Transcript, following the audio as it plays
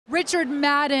Richard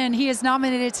Madden, he is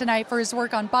nominated tonight for his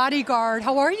work on Bodyguard.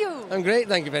 How are you? I'm great,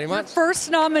 thank you very much. Your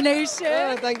first nomination.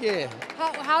 Oh, thank you.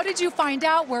 How did you find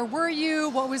out? Where were you?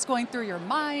 What was going through your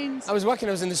mind? I was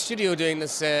in the studio doing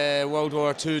this World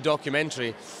War II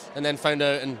documentary, and then found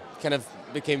out and kind of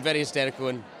became very hysterical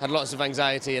and had lots of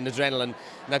anxiety and adrenaline,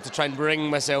 and had to try and bring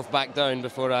myself back down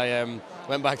before I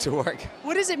went back to work.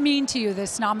 What does it mean to you,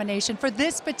 this nomination, for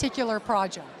this particular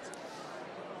project?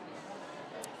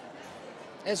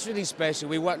 It's really special.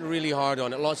 We worked really hard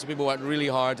on it. Lots of people worked really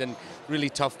hard in really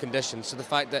tough conditions. So the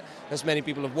fact that as many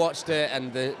people have watched it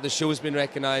and the show's been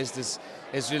recognised is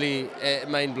really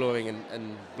mind-blowing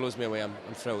and blows me away. I'm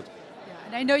thrilled. Yeah,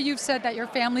 and I know you've said that your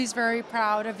family's very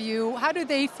proud of you. How do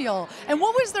they feel? And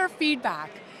what was their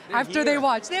feedback after they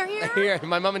watched? They're here? They're here.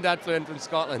 My mum and dad flew in from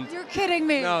Scotland. You're kidding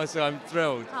me. No, so I'm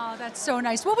thrilled. Oh, that's so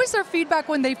nice. What was their feedback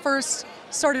when they first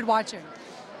started watching?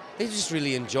 They just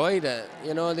really enjoyed it,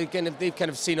 you know. They've kind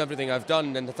of seen everything I've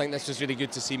done, and I think that's just really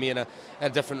good to see me in a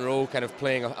different role, kind of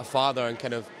playing a father and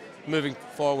kind of moving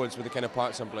forwards with the kind of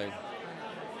parts I'm playing.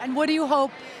 And what do you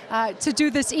hope to do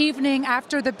this evening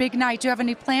after the big night? Do you have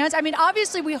any plans? I mean,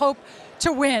 obviously we hope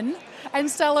to win and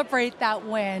celebrate that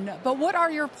win, but what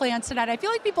are your plans tonight? I feel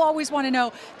like people always want to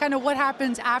know kind of what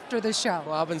happens after the show.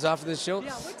 What happens after the show?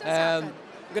 Yeah, what does happen?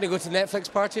 I'm going to go to the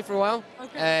Netflix party for a while,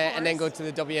 okay, and then go to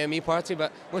the WME party,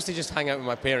 but mostly just hang out with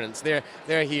my parents.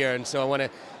 They're here, and so I want to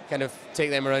kind of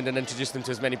take them around and introduce them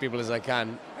to as many people as I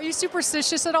can. Are you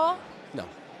superstitious at all? No.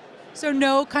 So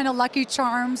no kind of lucky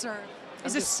charms, or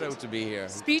I'm just thrilled to be here.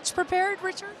 Speech prepared,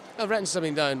 Richard? I've written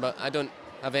something down, but I don't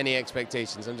have any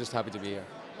expectations. I'm just happy to be here.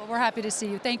 Well, we're happy to see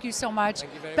you. Thank you so much.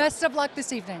 Thank you very much. Best of luck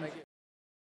this evening.